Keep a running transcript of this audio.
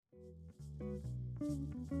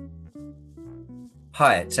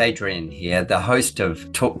Hi, it's Adrian here, the host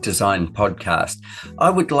of Talk Design Podcast. I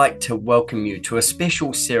would like to welcome you to a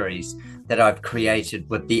special series that I've created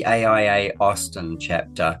with the AIA Austin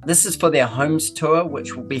chapter. This is for their homes tour,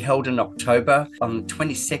 which will be held in October on the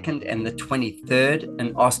 22nd and the 23rd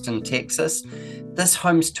in Austin, Texas. This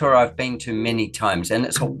homes tour I've been to many times, and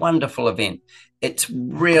it's a wonderful event. It's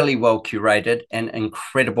really well curated and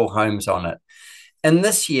incredible homes on it. And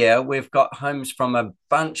this year, we've got homes from a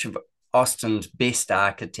bunch of Austin's best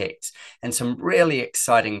architects and some really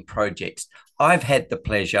exciting projects. I've had the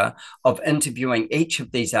pleasure of interviewing each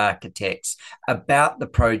of these architects about the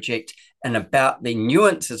project and about the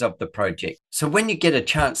nuances of the project. So when you get a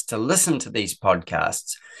chance to listen to these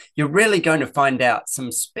podcasts, you're really going to find out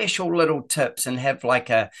some special little tips and have like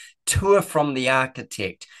a tour from the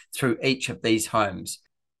architect through each of these homes.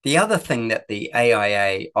 The other thing that the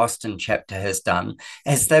AIA Austin chapter has done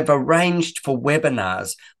is they've arranged for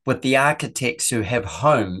webinars with the architects who have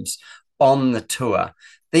homes on the tour.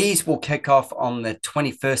 These will kick off on the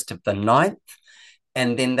 21st of the 9th,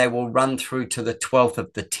 and then they will run through to the 12th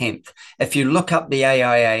of the 10th. If you look up the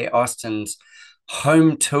AIA Austin's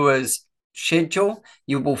home tours schedule,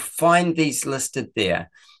 you will find these listed there.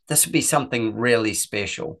 This will be something really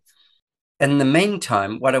special. In the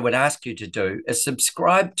meantime, what I would ask you to do is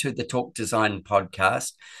subscribe to the Talk Design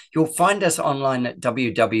podcast. You'll find us online at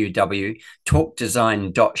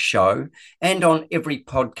www.talkdesign.show and on every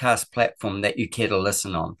podcast platform that you care to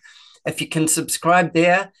listen on. If you can subscribe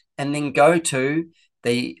there and then go to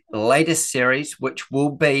the latest series, which will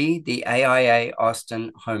be the AIA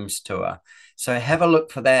Austin Homes Tour. So have a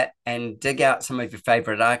look for that and dig out some of your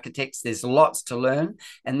favorite architects. There's lots to learn.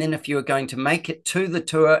 And then if you're going to make it to the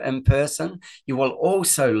tour in person, you will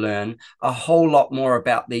also learn a whole lot more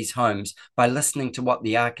about these homes by listening to what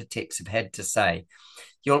the architects have had to say.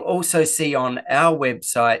 You'll also see on our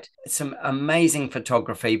website some amazing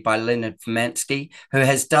photography by Leonard Formansky, who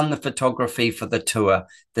has done the photography for the tour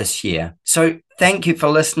this year. So thank you for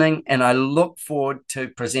listening, and I look forward to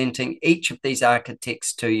presenting each of these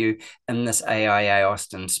architects to you in this AIA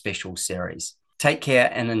Austin special series. Take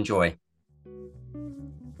care and enjoy.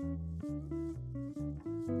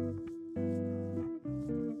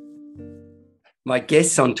 My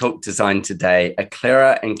guests on Talk Design today are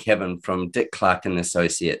Clara and Kevin from Dick Clark and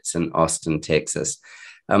Associates in Austin, Texas.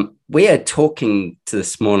 We are talking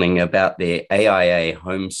this morning about their AIA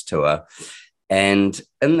Homes Tour. And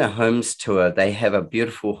in the Homes Tour, they have a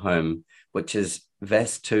beautiful home, which is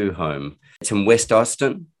Vastu Home. It's in West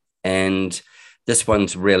Austin, and this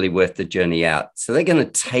one's really worth the journey out. So they're going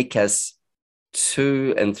to take us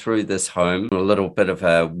to and through this home, a little bit of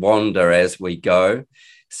a wander as we go.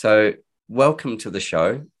 So welcome to the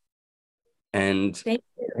show. And thank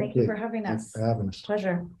you for having us. Thanks for having us.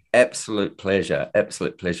 Pleasure. Absolute pleasure.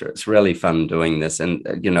 Absolute pleasure. It's really fun doing this. And,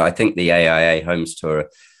 I think the AIA Homes Tour,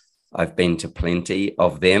 I've been to plenty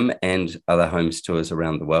of them and other homes tours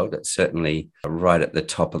around the world. It's certainly right at the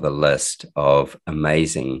top of the list of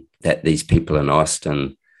amazing that these people in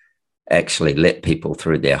Austin actually let people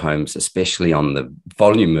through their homes, especially on the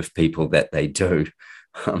volume of people that they do.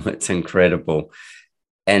 It's incredible.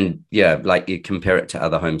 And like you compare it to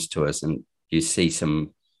other homes tours and you see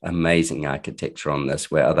some amazing architecture on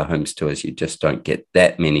this, where other homes tours, you just don't get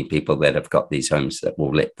that many people that have got these homes that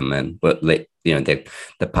will let them in, but let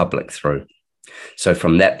the public through. So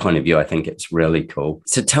from that point of view, I think it's really cool.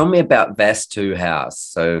 So tell me about Vastu House.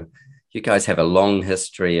 So you guys have a long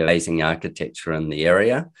history of amazing architecture in the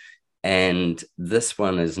area, and this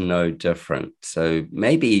one is no different. So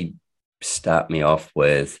maybe start me off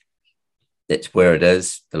with it's where it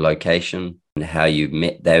is, the location, and how you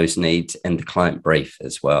met those needs, and the client brief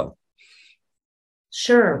as well.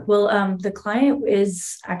 Sure. Well, the client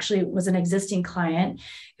was an existing client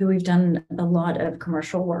who we've done a lot of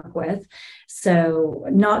commercial work with. So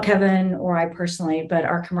not Kevin or I personally, but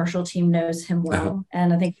our commercial team knows him well. Uh-huh.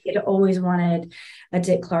 And I think he'd always wanted a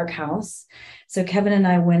Dick Clark house. So Kevin and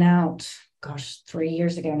I went out, 3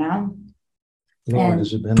 years ago now. Lord,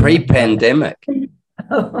 has it been pre-pandemic?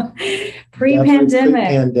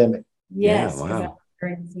 Pre-pandemic. Yes. Yeah, wow.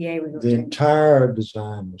 The entire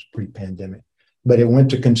design was pre-pandemic, but it went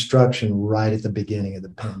to construction right at the beginning of the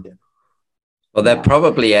pandemic. Well, they're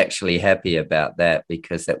probably actually happy about that,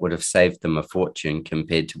 because that would have saved them a fortune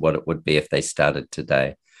compared to what it would be if they started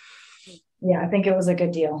today. Yeah, I think it was a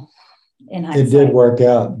good deal in hindsight. It did work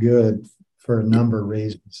out good for a number of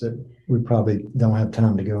reasons that we probably don't have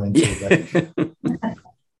time to go into.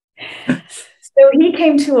 So he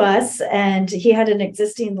came to us and he had an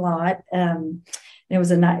existing lot. And it was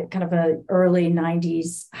kind of a early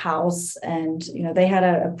 90s house. And, they had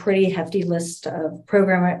a pretty hefty list of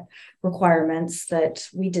program requirements that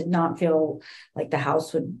we did not feel like the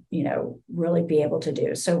house would, really be able to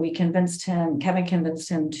do. So Kevin convinced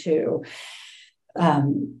him to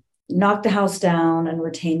knock the house down and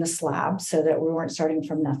retain the slab so that we weren't starting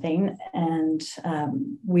from nothing. And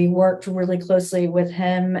we worked really closely with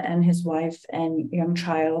him and his wife and young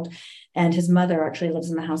child, and his mother actually lives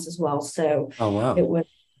in the house as well. So oh, wow. It was,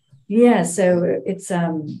 so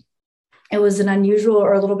it was an unusual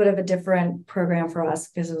or a little bit of a different program for us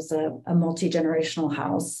because it was a multi-generational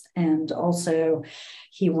house. And also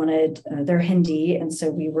he wanted, they're Hindi. And so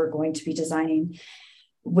we were going to be designing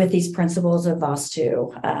with these principles of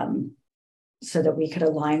Vastu, so that we could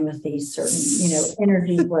align with these certain,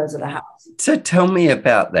 energy flows of the house. So tell me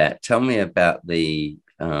about that. Tell me about the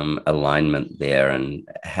alignment there and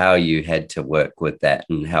how you had to work with that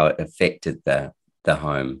and how it affected the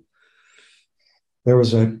home. There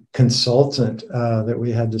was a consultant that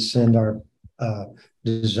we had to send our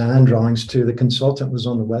design drawings to. The consultant was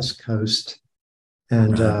on the West Coast,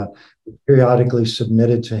 and periodically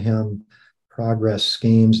submitted to him progress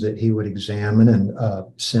schemes that he would examine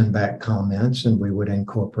and send back comments, and we would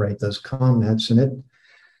incorporate those comments. And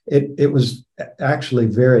it was actually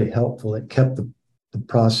very helpful. It kept the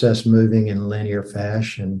process moving in linear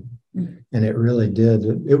fashion, and it really did.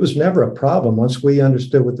 It was never a problem. Once we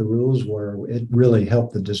understood what the rules were, it really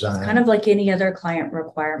helped the design. It's kind of like any other client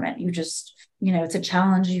requirement. You just, it's a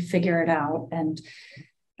challenge, you figure it out, and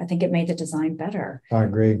I think it made the design better. I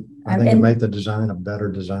agree. I think it made the design a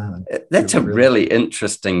better design. That's a really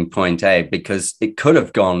interesting point, because it could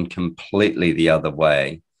have gone completely the other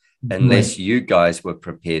way unless you guys were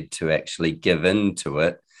prepared to actually give into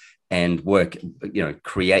it and work,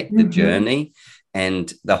 create the journey.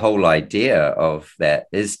 And the whole idea of that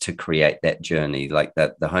is to create that journey, like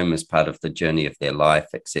that the home is part of the journey of their life,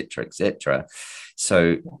 et cetera, et cetera.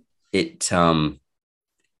 So it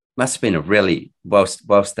must have been a really,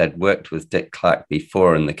 whilst they'd worked with Dick Clark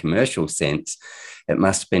before in the commercial sense, it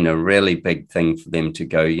must have been a really big thing for them to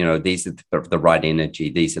go, these are the right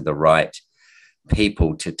energy, these are the right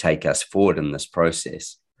people to take us forward in this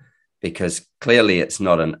process. Because clearly it's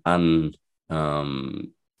not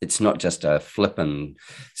it's not just a flippin'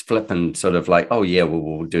 sort of like, oh yeah, well,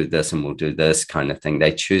 we'll do this and we'll do this kind of thing.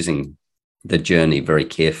 They're choosing the journey very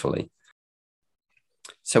carefully.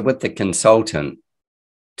 So with the consultant,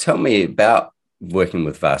 tell me about working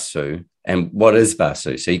with Vastu and what is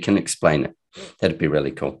Vastu, so you can explain it. That'd be really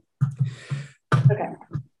cool. Okay.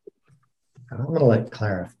 I'm going to let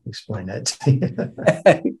Clara explain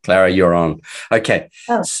that. Clara, you're on. Okay.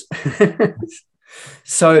 Oh.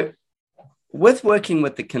 So with working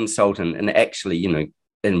with the consultant and actually,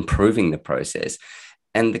 improving the process,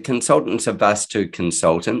 and the consultants are Vastu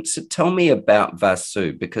consultants. So tell me about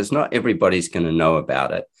Vastu, because not everybody's going to know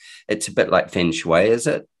about it. It's a bit like Feng Shui, is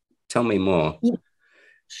it? Tell me more.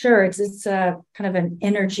 Sure. It's a kind of an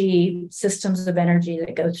energy, systems of energy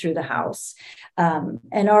that go through the house. And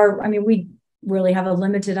we really have a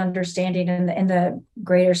limited understanding in the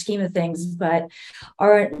greater scheme of things, but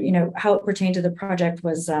how it pertained to the project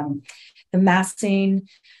was the massing,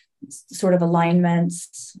 sort of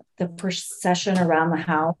alignments, the procession around the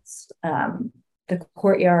house. The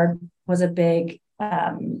courtyard was a big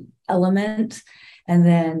element. And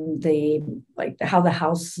then how the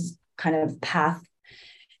house kind of path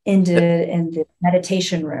ended in the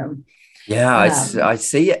meditation room. Yeah, I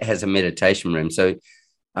see it has a meditation room. So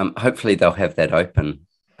hopefully they'll have that open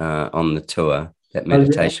on the tour, that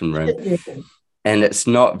meditation room. And it's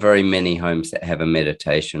not very many homes that have a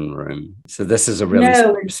meditation room. So this is a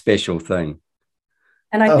really special thing.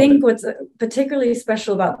 And I think what's particularly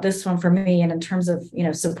special about this one for me, and in terms of,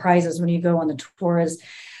 surprises when you go on the tour, is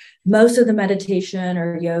most of the meditation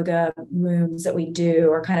or yoga rooms that we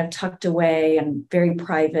do are kind of tucked away and very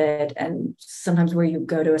private, and sometimes where you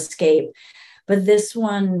go to escape. But this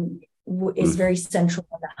one is very central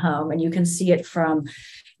in the home, and you can see it from,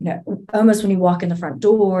 almost when you walk in the front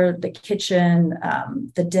door, the kitchen,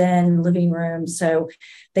 the den, living room. So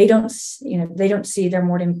they don't see their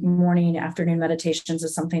morning, afternoon meditations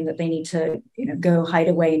as something that they need to, go hide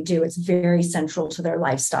away and do. It's very central to their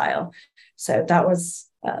lifestyle. So that was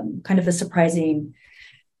kind of a surprising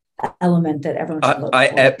element that everyone should look I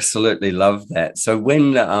for. absolutely love that. So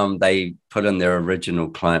when they put in their original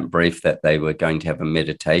client brief that they were going to have a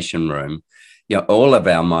meditation room, all of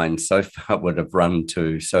our minds so far would have run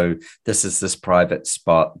to, so this is this private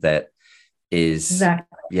spot that is,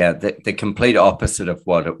 the complete opposite of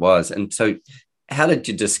what it was. And so how did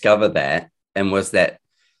you discover that? And was that,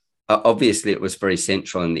 obviously it was very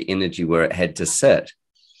central in the energy where it had to sit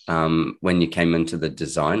when you came into the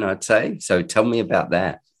design, I'd say. So tell me about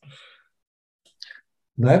that.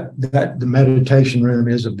 That the meditation room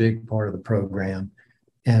is a big part of the program,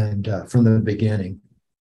 and from the beginning.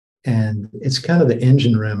 And it's kind of the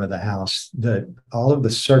engine room of the house. That all of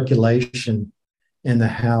the circulation in the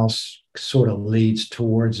house sort of leads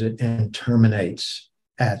towards it and terminates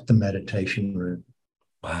at the meditation room.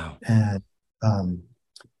 Wow. And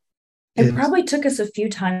it probably took us a few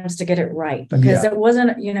times to get it right, because it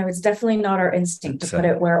wasn't, it's definitely not our instinct to put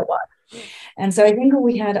it where it was. And so I think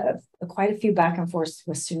we had quite a few back and forth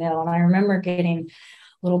with Sunil. And I remember getting a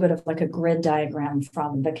little bit of like a grid diagram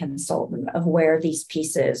from the consultant of where these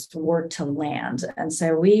pieces were to land. And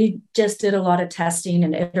so we just did a lot of testing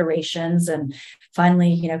and iterations. And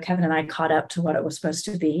finally, Kevin and I caught up to what it was supposed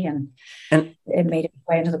to be. And it made its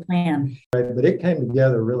way into the plan. Right, but it came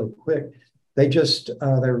together really quick. They just,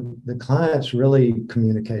 the clients really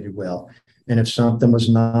communicated well. And if something was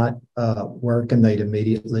not working, they'd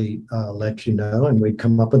immediately let you know, and we'd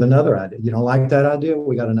come up with another idea. You don't like that idea?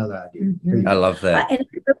 We got another idea. Mm-hmm. I love that. And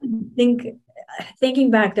I really think,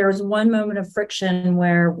 thinking back, there was one moment of friction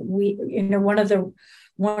where we,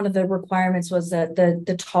 one of the requirements was that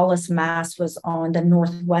the tallest mast was on the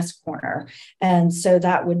northwest corner. And so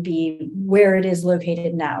that would be where it is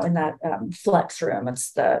located now in that flex room.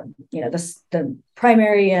 It's the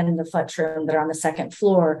primary and the flex room that are on the second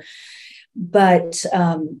floor. But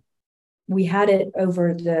we had it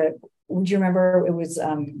over do you remember it was?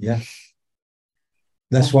 Yeah.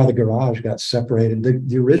 That's why the garage got separated.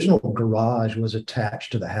 The original garage was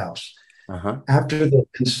attached to the house. Uh-huh. After the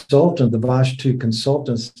Vastu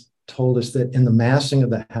consultants told us that in the massing of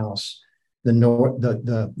the house,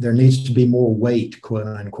 there needs to be more weight, quote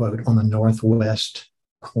unquote, on the northwest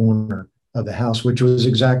corner of the house, which was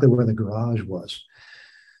exactly where the garage was.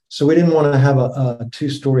 So we didn't want to have a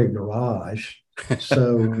two-story garage.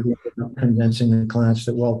 So we were convincing the clients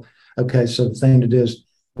that, well, okay, so the thing to do is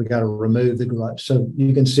we got to remove the garage. So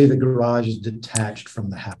you can see the garage is detached from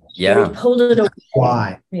the house. Yeah. We pulled it away.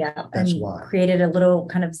 Why? Yeah. That's and why. Created a little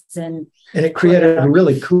kind of zen. And it created a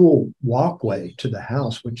really cool walkway to the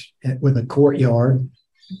house, with a courtyard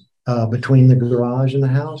between the garage and the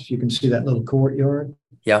house. You can see that little courtyard.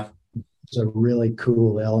 Yeah. It's a really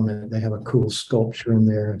cool element. They have a cool sculpture in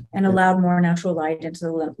there. And allowed more natural light into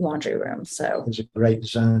the laundry room. So it's a great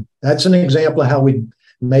design. That's an example of how we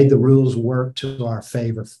made the rules work to our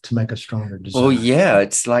favor to make a stronger design. Well, yeah,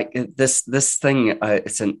 it's like this thing.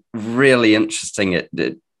 It's a really interesting.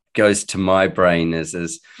 It goes to my brain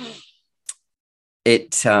is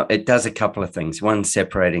it does a couple of things. One,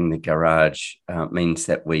 separating the garage means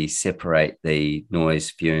that we separate the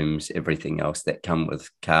noise, fumes, everything else that come with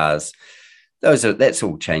cars. That's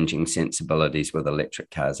all changing sensibilities with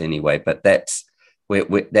electric cars anyway. But that's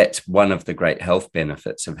one of the great health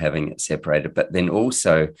benefits of having it separated. But then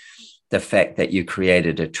also the fact that you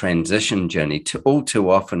created a transition journey. All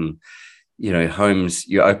too often, homes,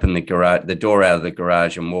 you open the door out of the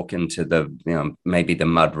garage and walk into maybe the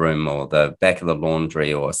mud room or the back of the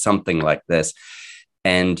laundry or something like this,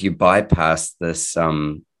 and you bypass this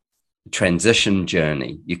transition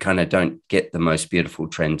journey. You kind of don't get the most beautiful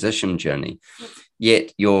transition journey.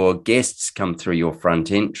 Yet your guests come through your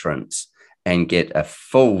front entrance and get a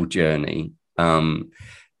full journey. And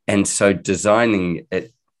so designing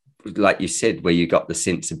it, like you said, where you got the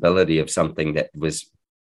sensibility of something that was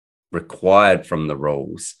required from the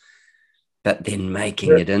rules, but then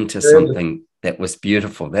making it into something that was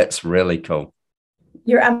beautiful. That's really cool.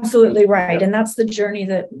 You're absolutely right. And that's the journey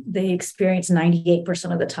that they experience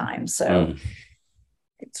 98% of the time. So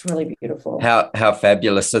it's really beautiful. How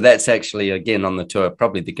fabulous. So that's actually, again, on the tour,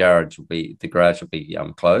 probably the garage will be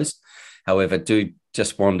closed. However, do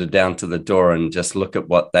just wander down to the door and just look at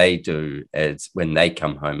what they do as when they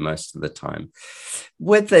come home most of the time.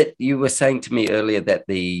 With it, you were saying to me earlier that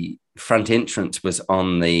the front entrance was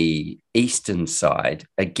on the eastern side.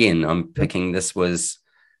 Again, I'm picking this was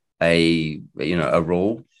a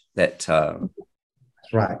rule that.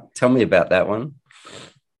 Right. Tell me about that one.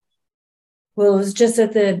 Well, it was just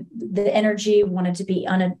that the energy wanted to be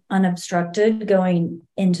unobstructed going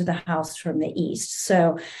into the house from the east.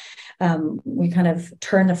 So we kind of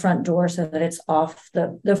turn the front door so that it's off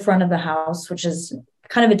the front of the house, which is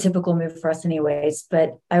kind of a typical move for us anyways.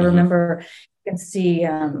 But I remember you can see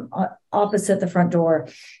opposite the front door,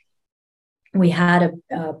 we had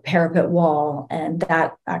a parapet wall, and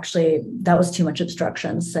that was too much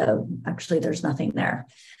obstruction. So actually there's nothing there.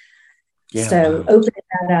 Yeah. So opening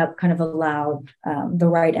that up kind of allowed the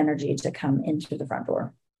right energy to come into the front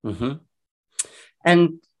door. Mm-hmm.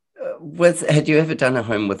 And Had you ever done a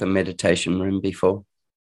home with a meditation room before?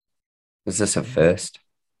 Was this a first?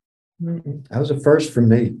 That was a first for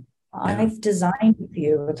me. I've designed a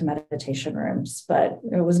few with meditation rooms, but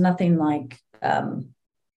it was nothing like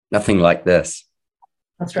nothing like this.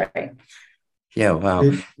 That's right. Yeah,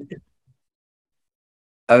 wow.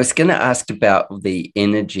 I was going to ask about the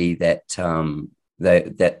energy that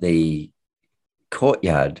that the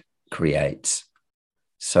courtyard creates.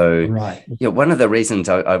 So, right. Yeah, one of the reasons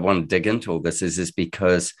I want to dig into all this is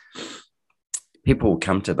because people will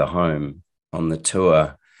come to the home on the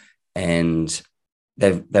tour and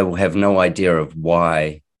they will have no idea of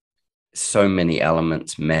why so many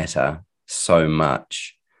elements matter so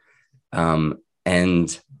much.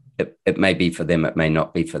 And it may be for them, it may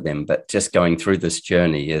not be for them, but just going through this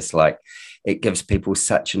journey is like, it gives people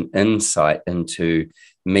such an insight into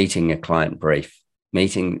meeting a client brief,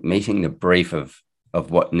 meeting the brief of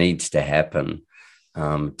what needs to happen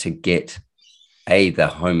to get the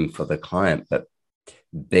home for the client, but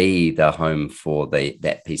B, the home for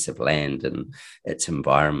that piece of land and its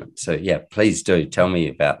environment. So yeah, please do tell me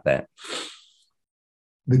about that.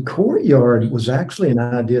 The courtyard was actually an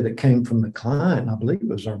idea that came from the client. I believe it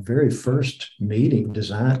was our very first meeting,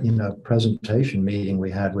 presentation meeting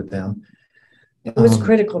we had with them. It was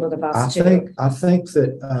critical to the Vastu. I think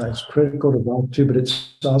that it's critical to Vastu, but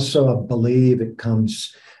it's also, I believe it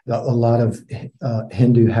comes a lot of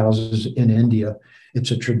Hindu houses in India.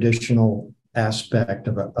 It's a traditional aspect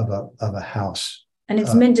of a house. And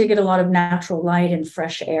it's meant to get a lot of natural light and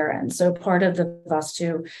fresh air. And so part of the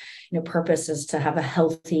Vastu, purpose is to have a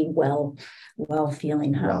healthy,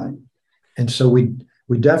 well-feeling home. Right. And so we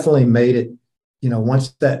definitely made it,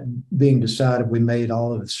 once that being decided, we made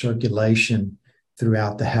all of the circulation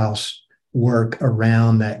throughout the house work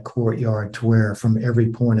around that courtyard to where from every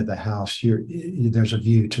point of the house, there's a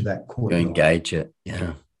view to that courtyard. You engage it.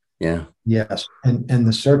 Yeah. Yeah. Yes. And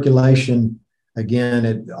the circulation,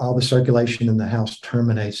 again, all the circulation in the house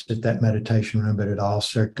terminates at that meditation room, but it all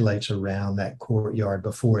circulates around that courtyard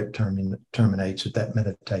before it terminates at that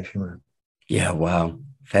meditation room. Yeah, wow.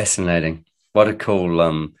 Fascinating. What a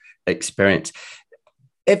cool experience.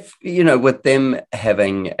 If, with them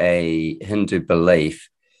having a Hindu belief,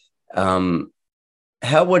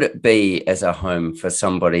 how would it be as a home for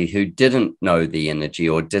somebody who didn't know the energy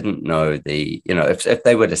or didn't know if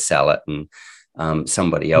they were to sell it and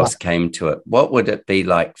somebody else came to it, what would it be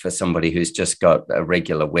like for somebody who's just got a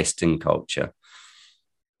regular Western culture?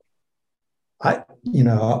 I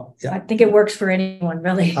think it works for anyone,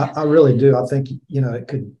 really. I really do. I think,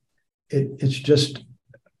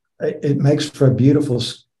 it makes for a beautiful,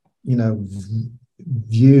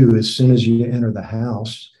 view as soon as you enter the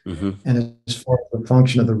house. Mm-hmm. And as far as the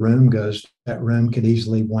function of the room goes, that room could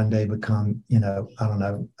easily one day become, a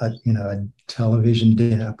television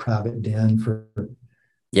den, a private den for.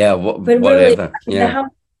 Yeah, whatever. Really, yeah.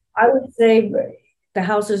 I would say the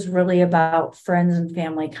house is really about friends and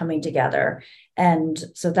family coming together. And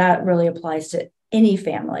so that really applies to any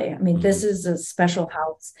family. I mean, mm-hmm. This is a special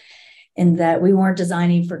house in that we weren't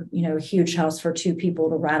designing for, a huge house for two people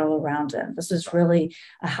to rattle around in. This is really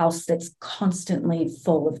a house that's constantly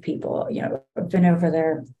full of people. I've been over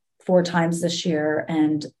there 4 times this year,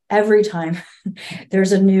 and every time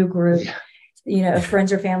there's a new group,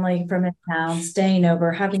 friends or family from in town staying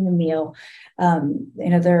over, having a meal.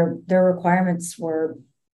 Their requirements were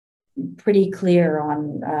pretty clear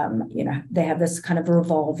on, they have this kind of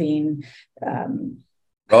revolving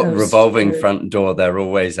front door. They're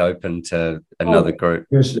always open to another group.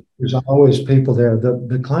 There's always people there.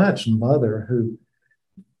 The client's mother,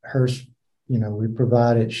 we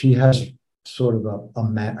provided, she has sort of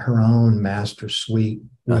her own master suite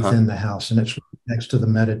within the house, and it's next to the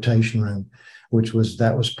meditation room,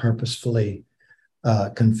 that was purposefully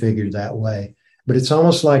configured that way. But it's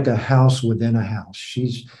almost like a house within a house.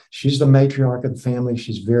 She's the matriarch of the family.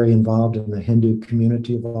 She's very involved in the Hindu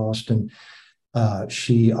community of Austin.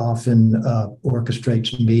 She often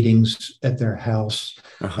orchestrates meetings at their house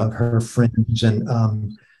of her friends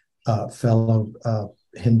and fellow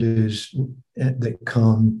Hindus that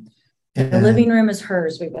come. And the living room is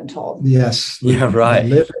hers, we've been told. Yes. Yeah, right.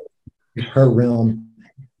 Living is her realm,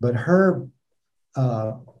 but her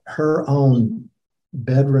own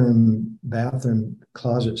bedroom, bathroom,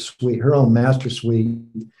 closet suite, her own master suite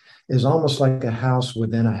is almost like a house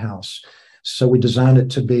within a house. So we designed it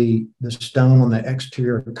to be the stone on the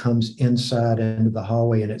exterior comes inside into the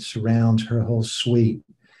hallway and it surrounds her whole suite.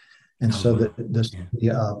 And so the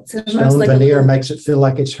stone veneer makes it feel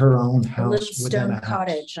like it's her own house. A little stone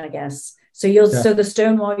cottage, I guess. So so the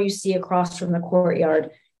stone wall you see across from the courtyard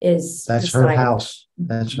that's her house.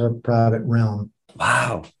 That's her private realm.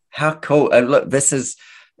 Wow. How cool. Look,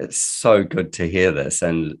 it's so good to hear this.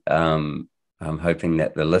 And I'm hoping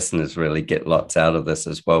that the listeners really get lots out of this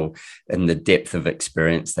as well, in the depth of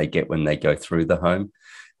experience they get when they go through the home.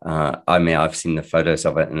 I mean, I've seen the photos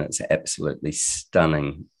of it and it's absolutely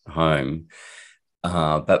stunning home.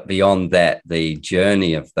 But beyond that, the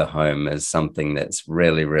journey of the home is something that's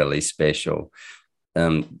really, really special.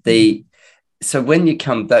 So when you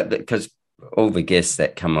come back, because all the guests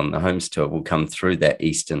that come on the homes tour will come through that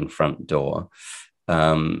eastern front door.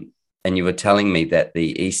 And you were telling me that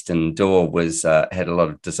the eastern door was had a lot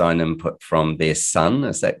of design input from their son.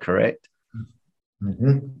 Is that correct?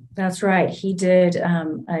 Mm-hmm. That's right. He did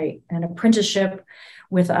an apprenticeship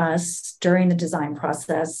with us during the design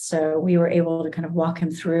process. So we were able to kind of walk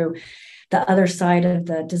him through the other side of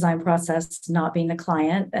the design process, not being the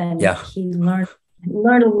client. And he learned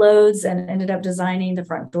loads and ended up designing the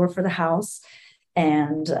front door for the house,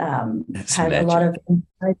 and had a lot of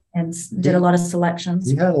input and did a lot of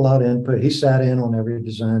selections. He had a lot of input. He sat in on every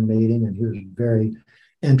design meeting, and he was very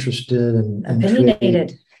interested and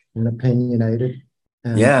opinionated.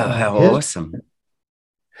 And, how awesome.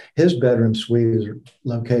 His bedroom suite is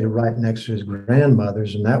located right next to his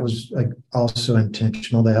grandmother's, and that was also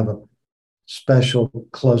intentional. They have a special,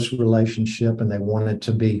 close relationship, and they wanted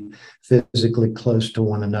to be physically close to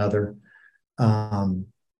one another.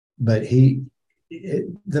 But the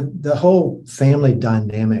whole family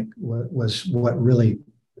dynamic was what really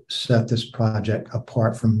set this project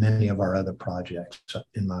apart from many of our other projects,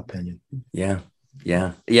 in my opinion. Yeah.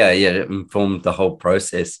 It informed the whole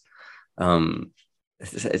process.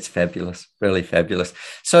 It's fabulous, really fabulous.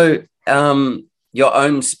 So your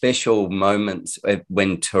own special moments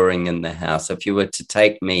when touring in the house, if you were to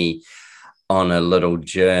take me on a little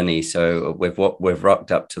journey, so we've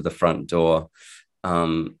rocked up to the front door,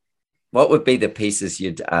 what would be the pieces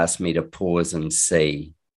you'd ask me to pause and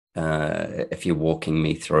see if you're walking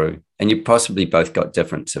me through? And you possibly both got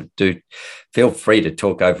different, so do feel free to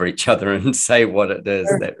talk over each other and say what it is,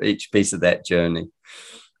 that each piece of that journey.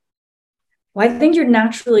 Well, I think you're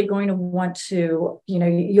naturally going to want to,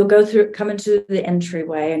 you'll come into the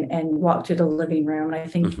entryway and walk through the living room. And I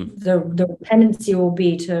think the tendency will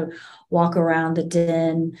be to walk around the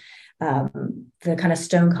den, the kind of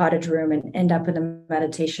stone cottage room, and end up in the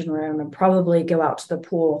meditation room, and probably go out to the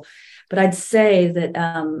pool. But I'd say that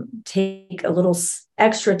take a little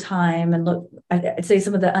extra time and look. I'd say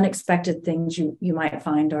some of the unexpected things you might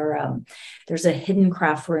find are there's a hidden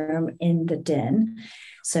craft room in the den.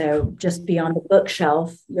 So just beyond the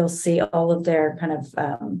bookshelf, you'll see all of their kind of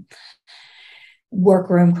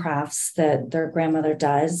workroom crafts that their grandmother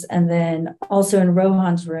does. And then also in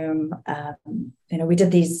Rohan's room, we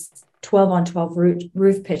did these 12 on 12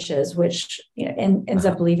 roof pitches, which ends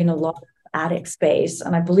up leaving a lot of attic space.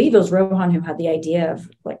 And I believe it was Rohan who had the idea of,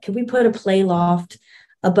 could we put a play loft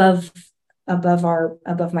above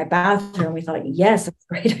my bathroom? We thought, yes, that's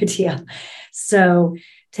a great idea. So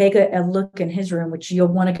take a look in his room, which you'll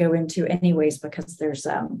want to go into anyways, because there's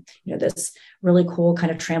this really cool kind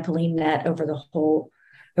of trampoline net over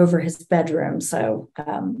his bedroom. So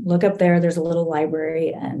look up there. There's a little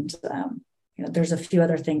library, and there's a few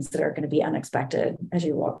other things that are going to be unexpected as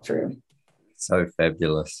you walk through. So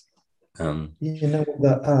fabulous.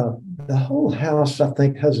 The whole house, I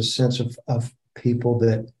think, has a sense of people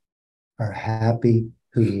that are happy,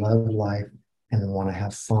 who love life, and want to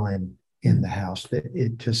have fun in the house.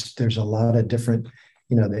 There's a lot of different,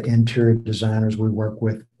 the interior designers we work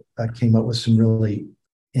with came up with some really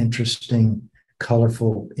interesting,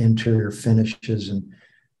 colorful interior finishes, and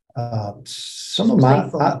some of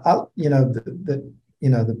the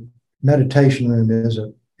meditation room is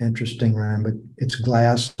an interesting room, but it's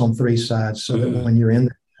glass on three sides, so that when you're in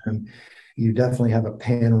the room, you definitely have a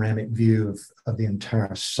panoramic view of the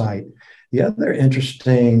entire site. The other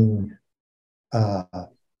interesting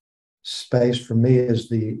space for me is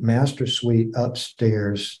the master suite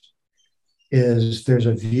upstairs. There's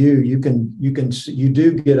a view you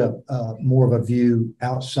do get a more of a view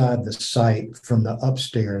outside the site from the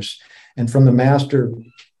upstairs, and from the master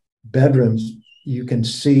bedrooms you can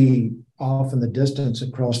see off in the distance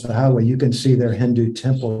across the highway. You can see their Hindu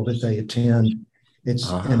temple that they attend. It's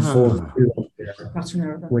in full view up there,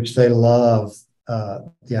 which they love.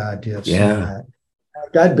 The idea of seeing that.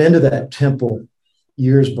 I'd been to that temple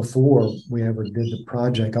years before we ever did the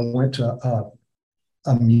project. I went to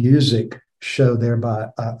a music show there by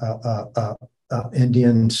a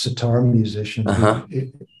Indian sitar musician. I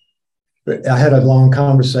had a long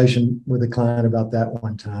conversation with a client about that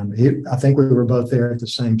one time. I think we were both there at the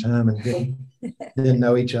same time and didn't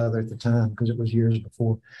know each other at the time because it was years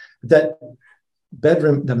before. That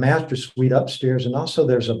bedroom, the master suite upstairs, and also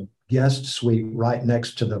there's a guest suite right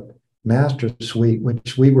next to the master suite,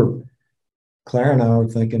 which Claire and I were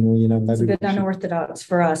thinking, well, maybe it's a bit unorthodox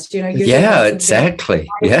for us. Yeah, exactly.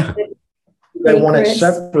 Yeah. They want it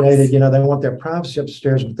separated, they want their privacy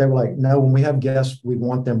upstairs, but they were like, no, when we have guests, we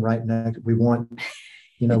want them right next. We want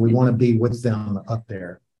to be with them up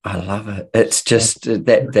there. I love it. It's just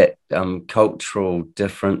that cultural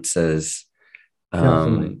differences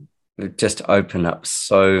just open up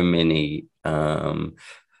so many,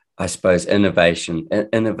 I suppose,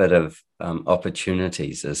 innovative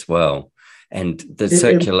opportunities as well. And the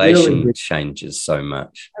circulation really changes so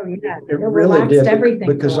much. Oh yeah, it really did everything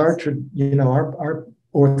because our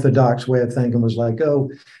orthodox way of thinking was like, they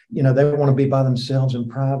want to be by themselves in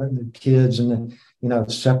private, and the kids, and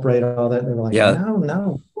separate all that. They were like,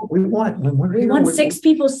 no, we want six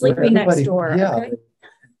people sleeping next door. Yeah, okay?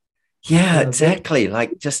 Yeah, exactly.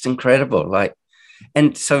 Like, just incredible. Like,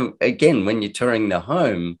 and so again, when you're touring the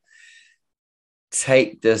home,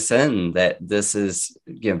 take this in, that this is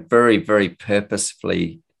very, very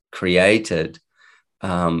purposefully created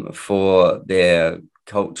for their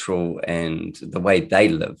cultural and the way they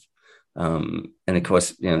live. And of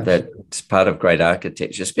course, that's part of great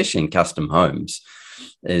architecture, especially in custom homes,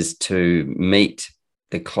 is to meet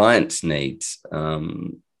the client's needs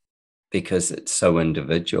because it's so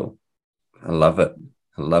individual. I love it.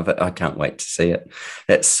 I can't wait to see it.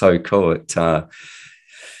 That's so cool.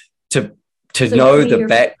 To know the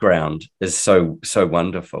background is so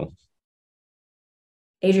wonderful.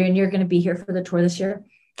 Adrian, you're going to be here for the tour this year?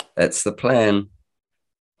 That's the plan.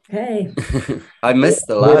 Okay. I missed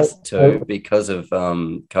the last two because of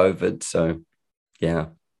COVID. So, yeah.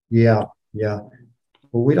 Yeah.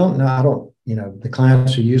 Well, we don't know. The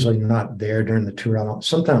clients are usually not there during the tour.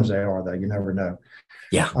 Sometimes they are, though. You never know.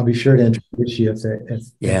 Yeah. I'll be sure to introduce you if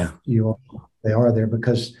they are there,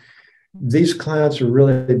 because these clients are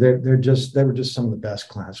really, they were just some of the best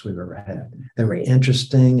clients we've ever had. They were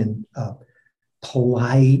interesting and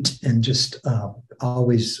polite and just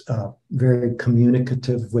always very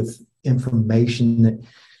communicative with information, that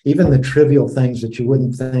even the trivial things that you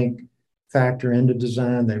wouldn't think factor into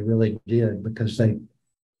design, they really did, because they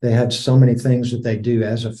had so many things that they do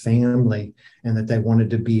as a family and that they wanted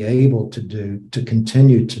to be able to do, to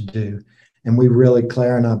continue to do. And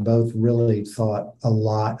Claire and I both really thought a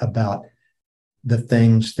lot about the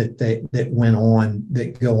things that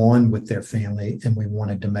go on with their family. And we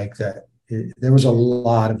wanted to make that. There was a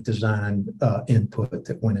lot of design input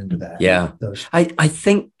that went into that. Yeah. I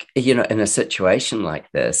think, in a situation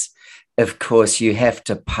like this, of course, you have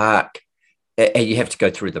to go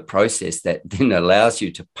through the process that then allows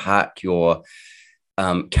you to park your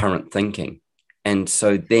current thinking. And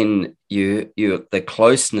so then the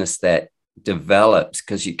closeness that develops,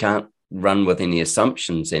 because you can't run with any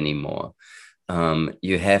assumptions anymore.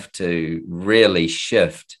 You have to really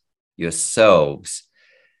shift yourselves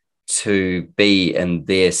to be in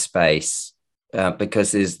their space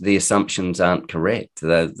because the assumptions aren't correct.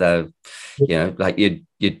 They're like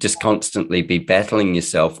you'd just constantly be battling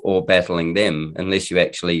yourself or battling them unless you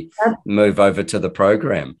actually move over to the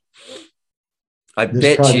program. I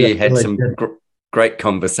bet you had some great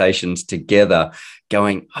conversations together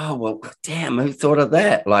going, oh, well, damn, who thought of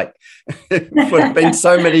that? Like, it would have been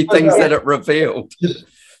so many things that it revealed.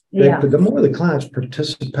 The more the clients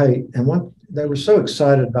participate, and they were so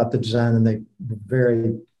excited about the design, and they were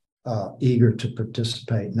very eager to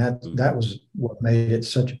participate. And that was what made it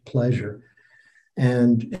such a pleasure.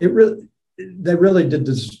 And they really did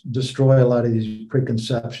destroy a lot of these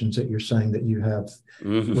preconceptions that you're saying that you have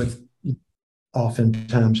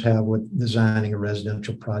oftentimes have with designing a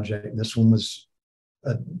residential project. This one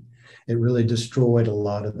it really destroyed a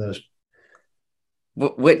lot of those.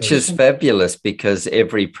 Which is fabulous, because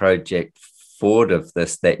every project forward of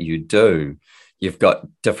this that you do, you've got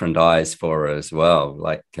different eyes for as well.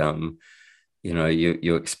 Like,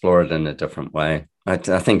 you explore it in a different way. I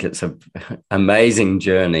think it's an amazing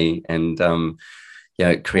journey, and,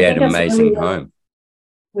 create an amazing home.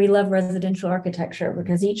 We love residential architecture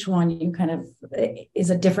because each one you kind of is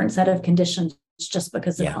a different set of conditions, just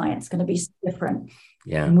because the client's going to be different.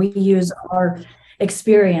 Yeah. And we use our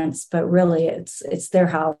experience, but really it's their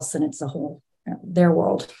house and it's a whole, their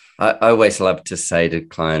world. I always love to say to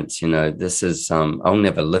clients, this is, I'll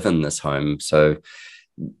never live in this home. So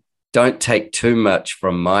don't take too much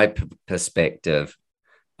from my perspective.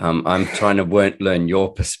 I'm trying to learn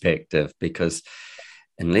your perspective, because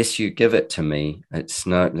unless you give it to me,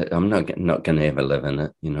 I'm not going to ever live in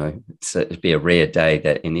it. It'd be a rare day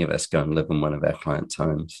that any of us go and live in one of our clients'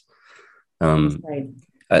 homes. Right.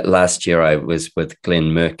 last year I was with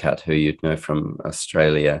Glenn Murcutt, who you'd know from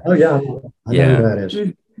Australia. Oh yeah, I know who that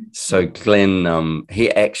is. So Glenn, he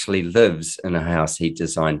actually lives in a house he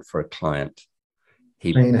designed for a client.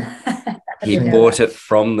 He bought it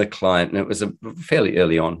from the client, and it was a fairly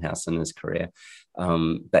early on house in his career.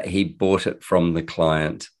 But he bought it from the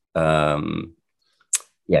client,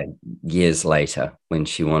 years later when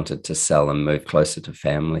she wanted to sell and move closer to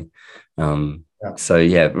family.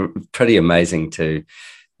 So pretty amazing to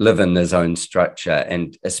live in his own structure,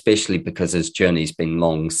 and especially because his journey's been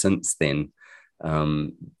long since then.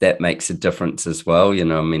 That makes a difference as well. You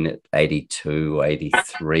know, I mean, at 82,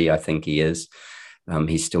 83, I think he is.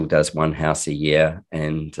 He still does one house a year,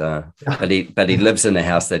 and but he lives in a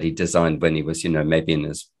house that he designed when he was, maybe in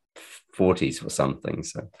his 40s or something.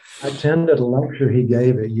 So I attended a lecture he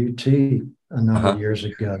gave at UT a number of years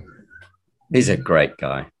ago. He's a great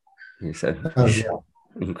guy. He's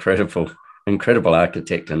incredible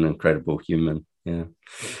architect and incredible human. Yeah.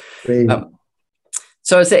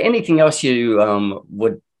 So is there anything else you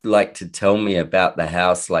would like to tell me about the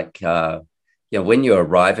house? Like, when you're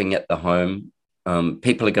arriving at the home,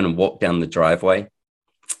 people are going to walk down the driveway,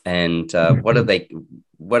 and what are they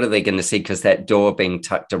going to see? Because that door being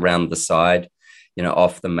tucked around the side,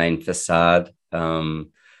 off the main facade, how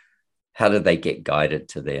do they get guided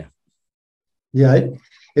to there? Yeah,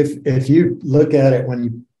 if you look at it when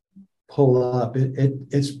you pull up,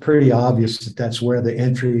 it's pretty obvious that that's where the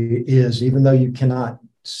entry is, even though you cannot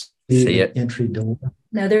see the entry door.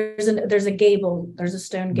 No, there's a gable. There's a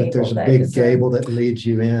stone gable. But there's a big gable that leads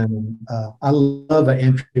you in. I love an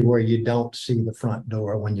entry where you don't see the front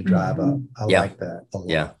door when you drive up. I like that a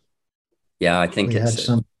lot. Yeah. I think we had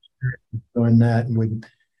some doing that, and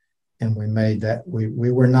we made that.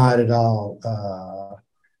 We were not at all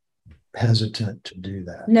hesitant to do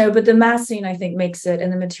that. No, but the massing, I think, makes it,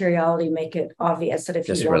 and the materiality make it obvious that if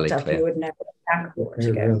you walked up, you would never back door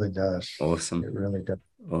to go. It really does. Awesome. It really does.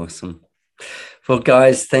 Awesome. Well,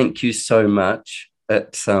 guys, thank you so much.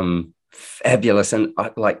 It's fabulous, and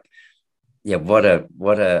what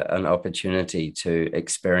an opportunity to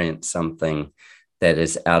experience something that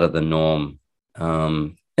is out of the norm,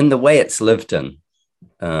 in the way it's lived in,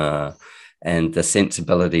 and the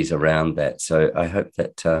sensibilities around that. So I hope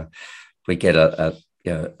that we get a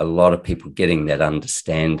lot of people getting that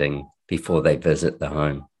understanding before they visit the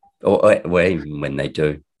home, or even when they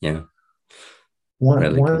do. Yeah.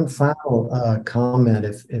 One final comment,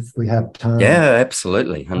 if we have time. Yeah,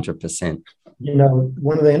 absolutely, 100%.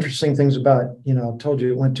 One of the interesting things about, I told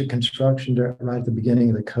you it went to construction right at the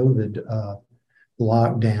beginning of the COVID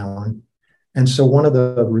lockdown. And so one of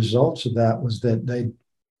the results of that was that they,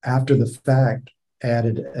 after the fact,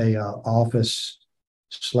 added a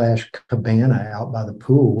office/cabana out by the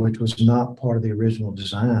pool, which was not part of the original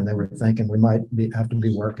design. They were thinking we might have to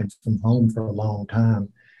be working from home for a long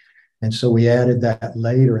time. And so we added that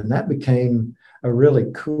later, and that became a really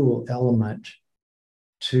cool element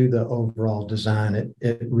to the overall design.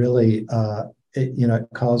 It really, it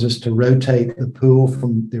caused us to rotate the pool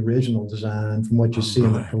from the original design, from what you see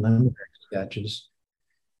in the preliminary sketches.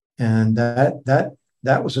 And that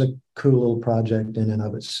was a cool little project in and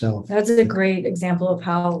of itself. That's a great example of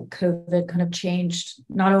how COVID kind of changed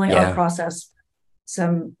not only our process,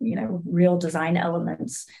 some real design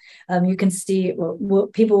elements. You can see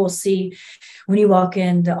what people will see when you walk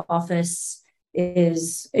in. The office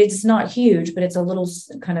it's not huge, but it's a little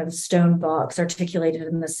kind of stone box articulated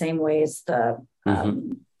in the same way as the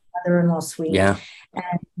mother-in-law suite. Yeah.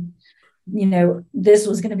 And this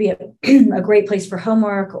was going to be a great place for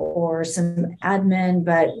homework or some admin,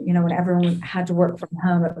 but when everyone had to work from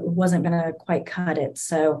home, it wasn't going to quite cut it.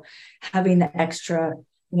 So having the extra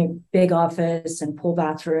big office and pool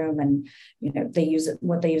bathroom, and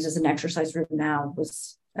what they use as an exercise room now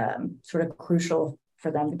was sort of crucial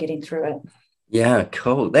for them getting through it. Yeah,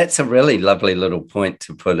 cool. That's a really lovely little point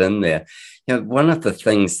to put in there. One of the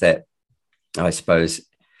things that I suppose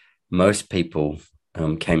most people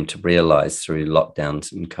came to realize through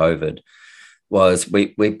lockdowns and COVID was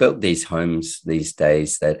we built these homes these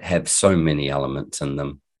days that have so many elements in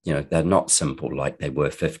them. They're not simple like they were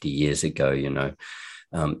 50 years ago.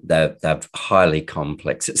 They're highly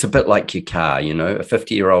complex. It's a bit like your car, a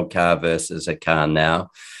 50-year-old car versus a car now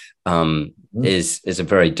is a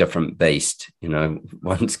very different beast.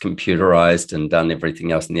 One's computerized and done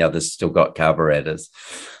everything else, and the other's still got carburetors.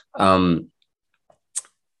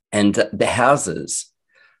 And the houses,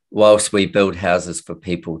 whilst we build houses for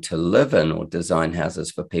people to live in or design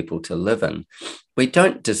houses for people to live in, we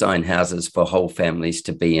don't design houses for whole families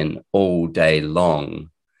to be in all day long,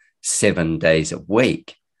 7 days a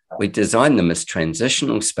week. We design them as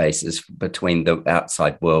transitional spaces between the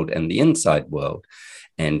outside world and the inside world,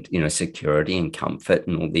 and, security and comfort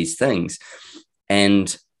and all these things.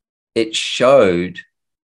 And it showed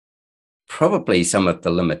probably some of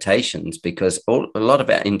the limitations, because a lot of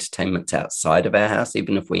our entertainment's outside of our house,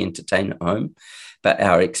 even if we entertain at home. But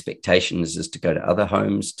our expectation is to go to other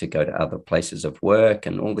homes, to go to other places of work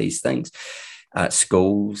and all these things,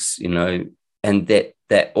 schools, and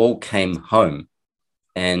that all came home.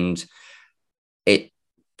 And it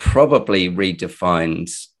probably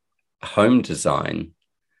redefines home design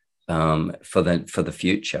for the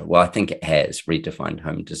future. Well, I think it has redefined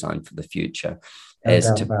home design for the future.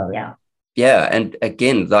 Yeah. And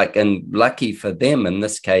again, and lucky for them in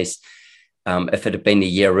this case, if it had been a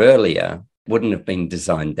year earlier, wouldn't have been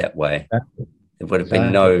designed that way. Exactly. There would have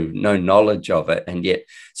been no knowledge of it. And yet,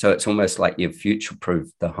 so it's almost like you've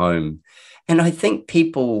future-proofed the home. And I think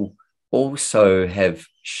people also have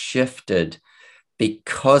shifted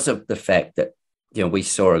because of the fact that, we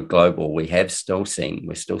saw we're still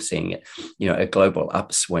seeing it, a global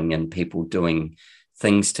upswing in people doing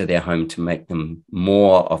things to their home to make them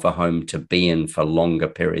more of a home to be in for longer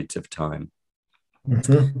periods of time.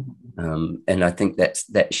 Mm-hmm. And I think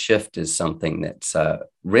that shift is something that's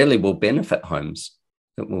really will benefit homes.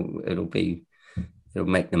 It'll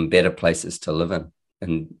make them better places to live in.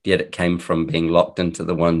 And yet it came from being locked into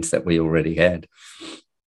the ones that we already had.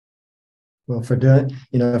 Well, for them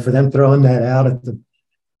throwing that out at the,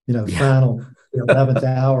 final 11th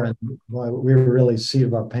hour, and boy, we were really seat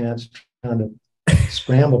of our pants trying to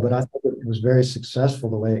scramble. But I think it was very successful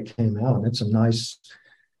the way it came out, and it's a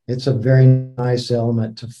very nice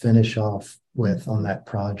element to finish off with on that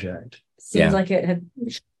project. Seems like it had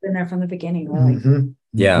been there from the beginning, really. Mm-hmm.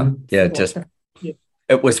 Yeah,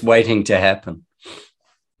 it was waiting to happen.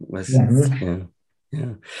 It was,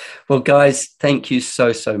 yeah. Well, guys, thank you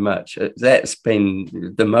so much. That's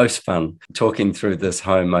been the most fun talking through this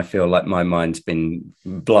home. I feel like my mind's been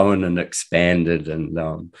blown and expanded, and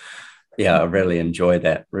I really enjoy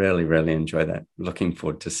that. Really, really enjoy that. Looking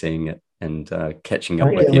forward to seeing it and catching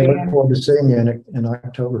up with you. We look forward to seeing you in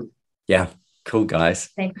October. Yeah, cool, guys.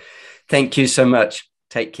 Thank you so much.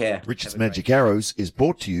 Take care. Richard's Magic Arrows is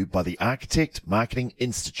brought to you by the Architect Marketing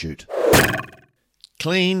Institute.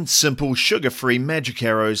 Clean, simple, sugar-free magic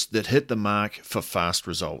arrows that hit the mark for fast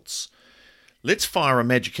results. Let's fire a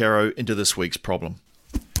magic arrow into this week's problem.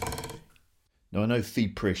 Now, I know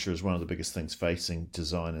feed pressure is one of the biggest things facing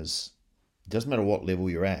designers. It doesn't matter what level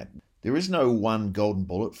you're at. There is no one golden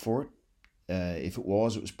bullet for it. If it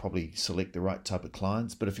was probably select the right type of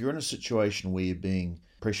clients. But if you're in a situation where you're being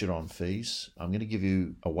pressured on fees, I'm going to give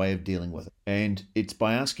you a way of dealing with it. And it's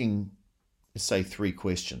by asking, say, 3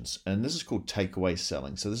 questions. And this is called takeaway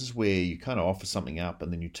selling. So this is where you kind of offer something up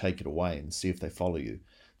and then you take it away and see if they follow you.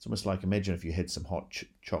 It's almost like, imagine if you had some hot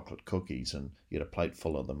chocolate cookies and you had a plate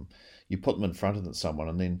full of them. You put them in front of someone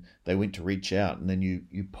and then they went to reach out and then you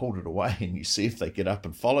pulled it away and you see if they get up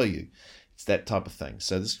and follow you. It's that type of thing.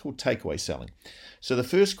 So this is called takeaway selling. So the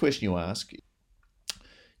first question you ask,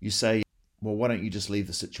 you say, well, why don't you just leave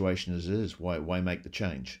the situation as it is? Why make the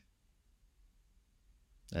change?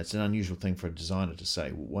 That's an unusual thing for a designer to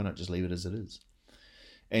say. Well, why not just leave it as it is?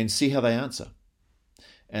 And see how they answer.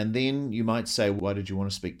 And then you might say, why did you want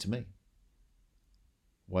to speak to me?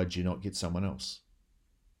 Why did you not get someone else?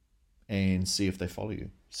 And see if they follow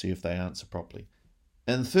you. See if they answer properly.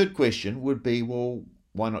 And the third question would be, well,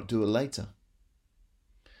 why not do it later?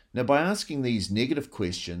 Now, by asking these negative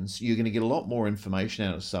questions, you're going to get a lot more information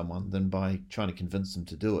out of someone than by trying to convince them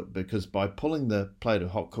to do it. Because by pulling the plate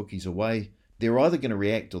of hot cookies away, they're either going to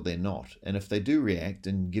react or they're not. And if they do react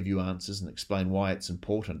and give you answers and explain why it's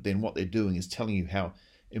important, then what they're doing is telling you how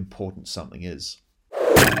important something is.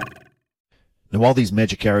 Now, while these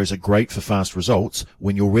magic arrows are great for fast results,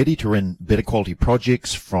 when you're ready to run better quality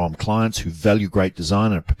projects from clients who value great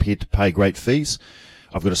design and are prepared to pay great fees,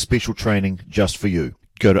 I've got a special training just for you.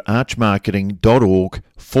 Go to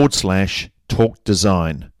archmarketing.org/talk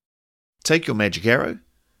design. Take your magic arrow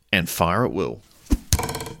and fire at will.